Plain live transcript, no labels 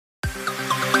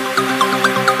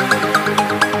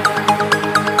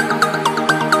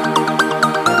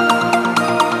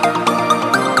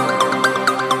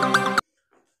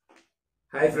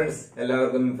friends,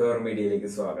 എല്ലാവർക്കും ഇൻഫോർ മീഡിയയിലേക്ക്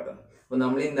സ്വാഗതം. അപ്പോൾ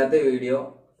നമ്മൾ ഇന്നത്തെ വീഡിയോ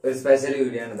ഒരു സ്പെഷ്യൽ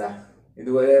വീഡിയോ ആണ്.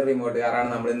 ഇതുപോലെ റിമോട്ട് കാറാണ്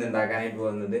നമ്മൾ ഇന്ന് ഉണ്ടാക്കാനായിട്ട്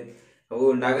പോകുന്നത്. അപ്പോൾ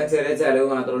ഉണ്ടാക്കാൻ ചെറിയ ചെലവ്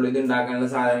മാത്രമേ ഉള്ളൂ. ഇത് ഉണ്ടാക്കാനുള്ള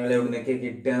സാധനങ്ങൾ എവിടെ നിന്നൊക്കെ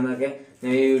കിട്ടുക എന്നൊക്കെ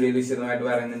ഞാൻ ഈ വീഡിയോയിൽ വിശദമായിട്ട്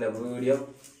പറയുന്നുണ്ട്. അപ്പോൾ വീഡിയോ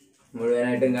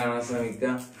മുഴുവനായിട്ടും കാണാൻ ശ്രമിക്കുക.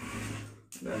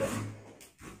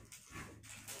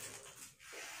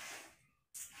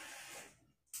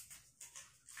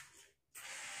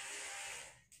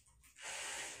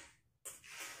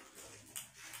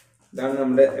 ഇതാണ്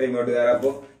നമ്മുടെ റിമോട്ട് കാർ.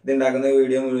 അപ്പോൾ ഇതുണ്ടാക്കുന്ന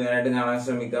വീഡിയോ മുഴുവനായിട്ട് കാണാൻ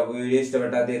ശ്രമിക്കുക. അപ്പോൾ വീഡിയോ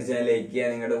ഇഷ്ടപ്പെട്ടാൽ തീർച്ചയായും ലൈക്ക്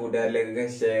ചെയ്യുക, നിങ്ങളുടെ കൂട്ടുകാരിലേക്കൊക്കെ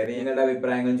ഷെയർ ചെയ്യുക. നിങ്ങളുടെ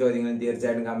അഭിപ്രായങ്ങളും ചോദ്യങ്ങളും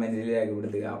തീർച്ചയായിട്ടും കമന്റിൽ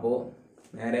രേഖപ്പെടുത്തുക. അപ്പോൾ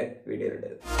നേരെ വീഡിയോയിലുണ്ട്.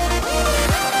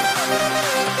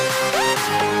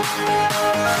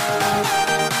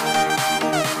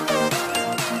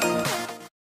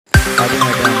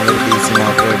 ആദ്യമായിട്ട് നമ്മൾ DC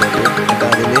മോട്ടർ എടുത്തു.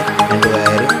 അതിൽ 2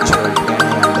 വയർ ചോദിക്കാണ്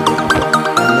വേണ്ടത്.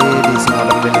 നമ്മൾ ഈ DC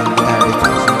മോട്ടറിൽ നിന്ന്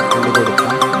ഉള്ളിൽ കൊടുക്കാം.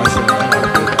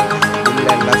 ഇതിലുള്ള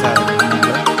എല്ലാ സാധനങ്ങളും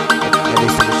നമ്മൾ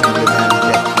ഡിസ്ക്രിപ്ഷനിൽ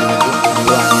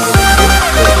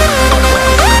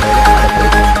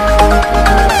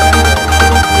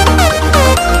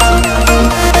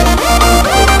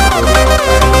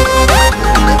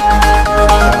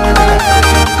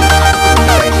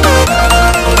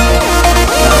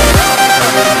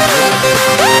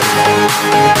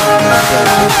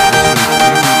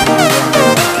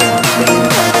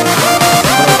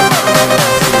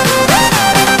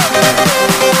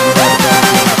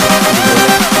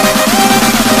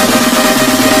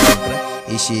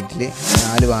ഈ ഷീറ്റിൽ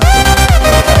 4 ഭാഗം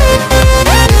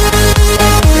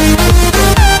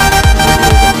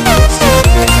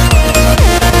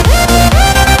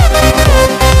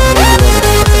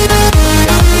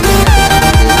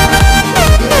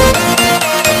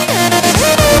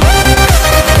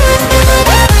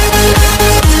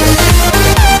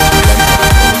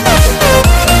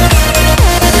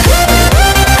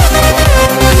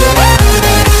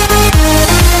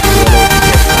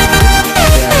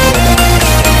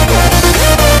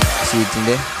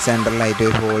ഷീറ്റിൻ്റെ സെൻട്രലായിട്ട്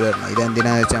ഒരു ഹോൾ ഇടണം.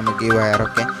 ഇതെന്തിനാണെന്ന് വെച്ചാൽ നമുക്ക് ഈ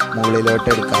വയറൊക്കെ മുകളിലോട്ട്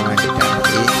എടുക്കാൻ വേണ്ടിയിട്ടാണ്.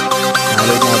 ഈ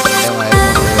 4 മോട്ടറിൻ്റെ വയർ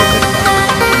മുകളിലോട്ട് എടുക്കാൻ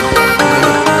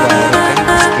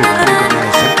വയറൊക്കെ സ്ട്രിപ്പ്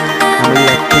ചെയ്തതിന് ശേഷം നമ്മൾ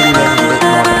ലെഫ്റ്റിലുള്ള 2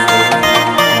 മോട്ടറിൻ്റെ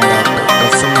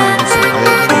പ്ലസും മൈനസും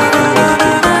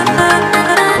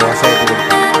ക്രോസ് ആയിട്ട്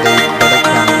കൊടുക്കാം. ഇവിടെ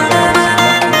കാണുന്ന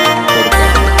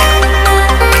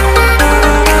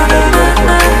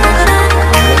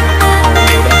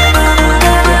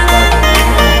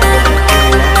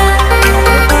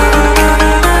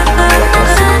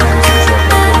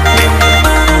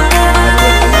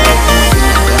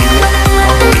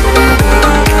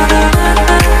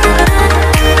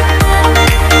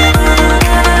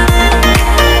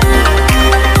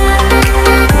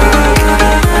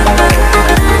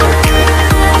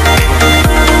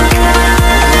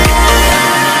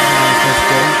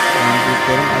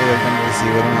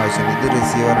റിസീവറും ആവശ്യമുണ്ട്. ഇത്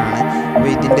റിസീവറാണ്. അപ്പോൾ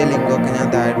ഇതിൻ്റെ ലിങ്കൊക്കെ ഞാൻ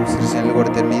താഴെ ഡിസ്ക്രിപ്ഷനിൽ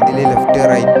കൊടുത്തിട്ടുണ്ട്. ഇതിൽ ലെഫ്റ്റ്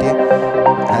റൈറ്റ്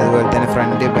അതുപോലെ തന്നെ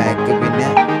ഫ്രണ്ട് ബാക്ക് പിന്നെ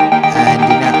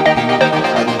ആൻറ്റിന അടുത്തതായിട്ട്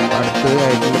റൈറ്റ്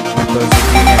സൈഡിൽ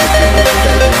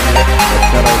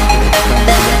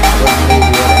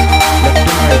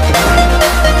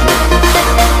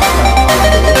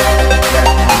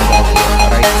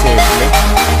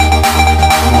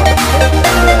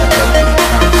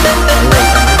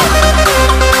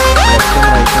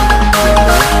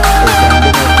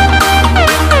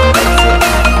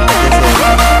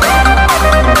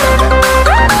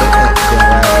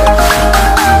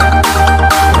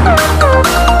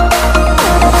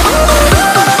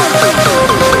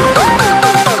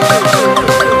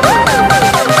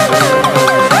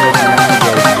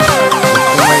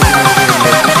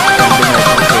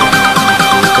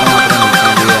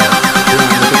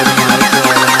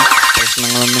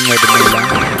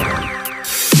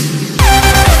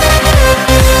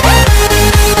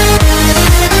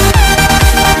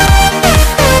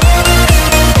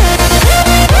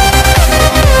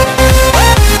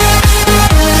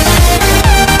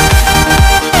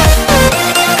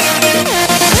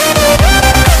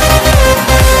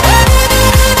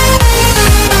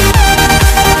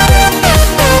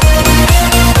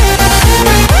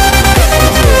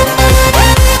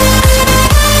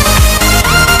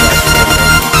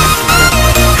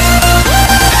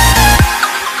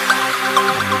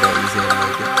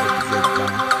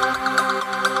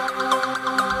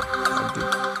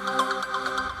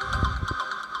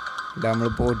നമ്മൾ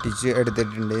പൊട്ടിച്ച്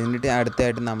എടുത്തിട്ടുണ്ട്. എന്നിട്ട്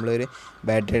അടുത്തായിട്ട് നമ്മളൊരു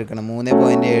ബാറ്ററി എടുക്കണം.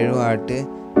 3.7 വാട്ട്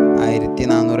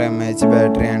 1400 mAh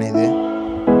ബാറ്ററിയാണിത്.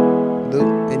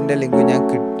 ഇതിൻ്റെ ലിങ്ക് ഞാൻ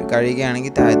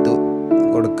കഴിയുകയാണെങ്കിൽ താഴത്ത്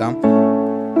കൊടുക്കാം.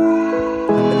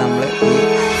 എന്നിട്ട് നമ്മൾ ഈ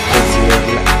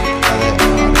റിസീവറിലെ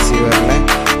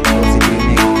പോസിറ്റീവ്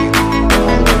നെഗറ്റീവ്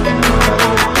അതുപോലെ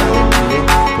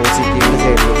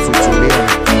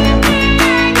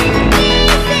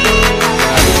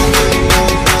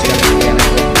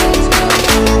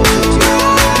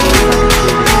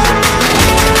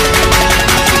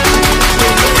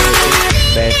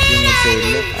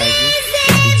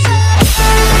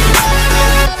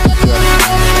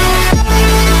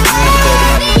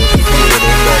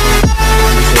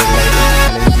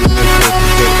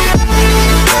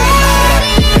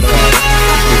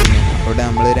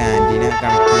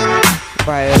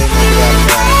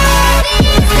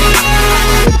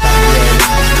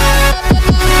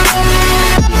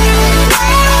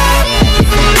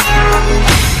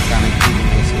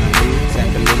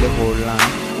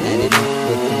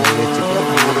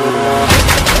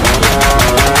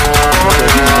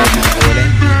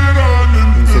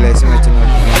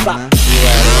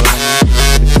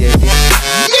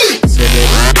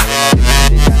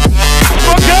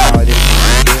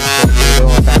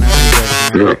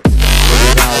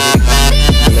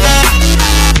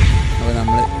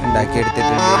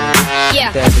ഉണ്ടാക്കിയെടുത്തിട്ടുണ്ട്.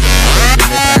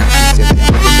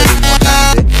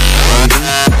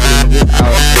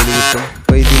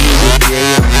 അപ്പോൾ ഇതിൽ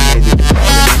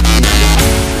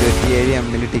 27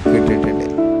 എമ്മിൽ ടിക്ക് ഇട്ടിട്ടുണ്ട്.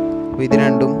 അപ്പോൾ ഇത്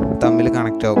രണ്ടും തമ്മിൽ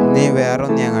കണക്റ്റ് ആവും. ഇനി വേറെ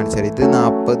ഒന്ന് ഞാൻ കാണിച്ചാൽ ഇത്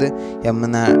 40 എം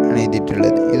എന്നാണ്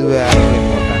എഴുതിയിട്ടുള്ളത്. ഇത് വേറെ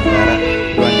റിമോട്ടാണ്, വേറെ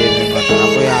വണ്ടിയുടെ റിമോട്ടാണ്.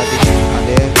 അപ്പോൾ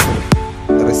അതേ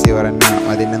റിസീവർ തന്നെയാണ്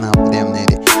അതിൻ്റെ 40 എം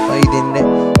എഴുതി. അപ്പോൾ ഇതിൻ്റെ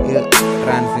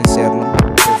ട്രാൻസ്മിറ്ററിലും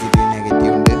പോസിറ്റീവ്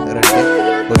നെഗറ്റീവ് ഉണ്ട്. റെഡ്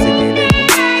പോസിറ്റീവിലേക്കും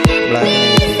ബ്ലാക്ക്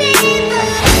നെഗറ്റീവിലേക്കും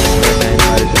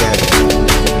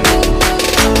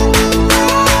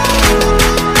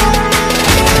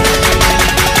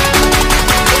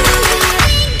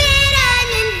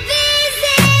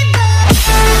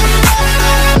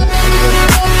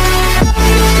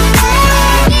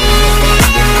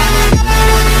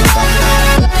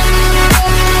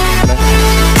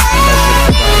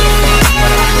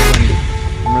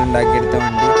ഉണ്ടാക്കിയെടുത്ത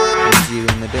വണ്ടി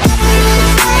ചെയ്തിട്ട്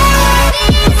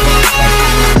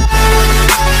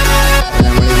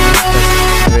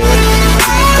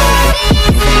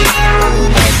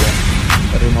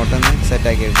റിമോട്ടൊന്ന്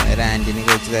സെറ്റാക്കി എടുക്കണം. ഒരു ആൻറ്റിനെ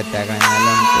കഴിച്ച് സെറ്റാക്കണം. എന്നാലും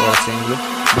നമുക്ക് കുറച്ചെങ്കിലും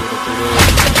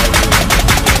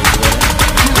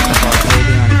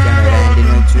സൈഡ് കാണിക്കാണ്. ഒരു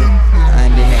ആൻറ്റിനെ വെച്ചു.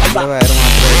 ആൻറ്റിനെ എൻ്റെ വയറ്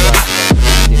മാത്രമേ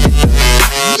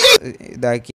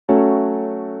ഇതാക്കി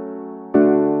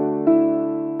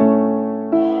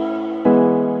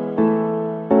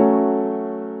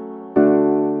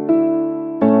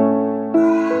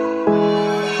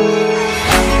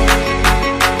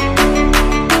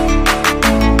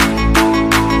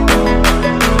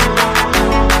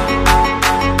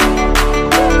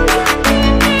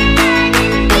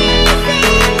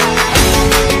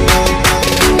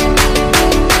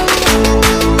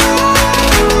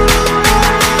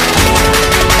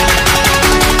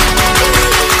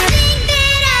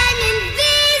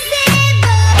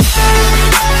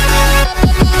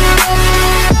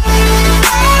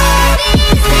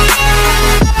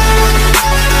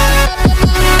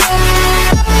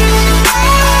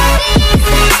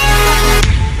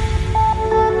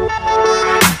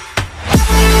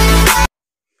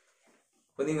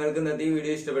നിങ്ങൾക്ക് ഇന്നത്തെ ഈ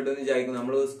വീഡിയോ ഇഷ്ടപ്പെട്ടു എന്ന് വിചാരിക്കും.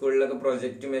 നമ്മൾ സ്കൂളിലൊക്കെ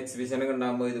പ്രൊജക്റ്റും എക്സിബിഷനൊക്കെ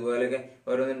ഉണ്ടാകുമ്പോൾ ഇതുപോലെയൊക്കെ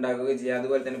ഓരോന്ന് ഉണ്ടാക്കുകയൊക്കെ ചെയ്യുക.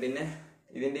 അതുപോലെ തന്നെ പിന്നെ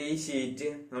ഇതിന്റെ ഈ ഷീറ്റ്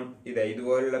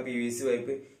ഇതുപോലുള്ള PVC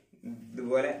പൈപ്പ്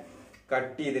ഇതുപോലെ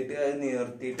കട്ട് ചെയ്തിട്ട് അത്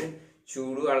നിർത്തിയിട്ട്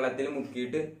ചൂട് വെള്ളത്തിൽ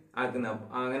മുക്കിയിട്ട് ആക്കുന്ന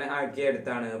അങ്ങനെ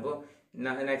ആക്കിയെടുത്താണ്. അപ്പോൾ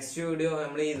നെക്സ്റ്റ് വീഡിയോ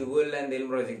നമ്മൾ ഇതുപോലുള്ള എന്തെങ്കിലും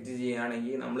പ്രൊജക്റ്റ്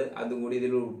ചെയ്യുകയാണെങ്കിൽ നമ്മൾ അതും കൂടി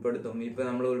ഇതിൽ ഉൾപ്പെടുത്തും. ഇപ്പൊ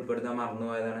നമ്മൾ ഉൾപ്പെടുത്താൻ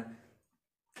മറന്നുപോയതാണ്.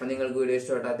 അപ്പോൾ നിങ്ങൾക്ക് വീഡിയോ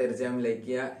ഇഷ്ടപ്പെട്ടാൽ തീർച്ചയായും ലൈക്ക്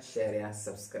ചെയ്യുക, ഷെയർ ചെയ്യുക,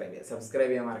 സബ്സ്ക്രൈബ്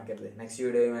ചെയ്യാൻ മറക്കരുത്. നെക്സ്റ്റ്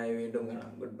വീഡിയോയുമായി വീണ്ടും കാണാം.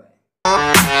 Good bye.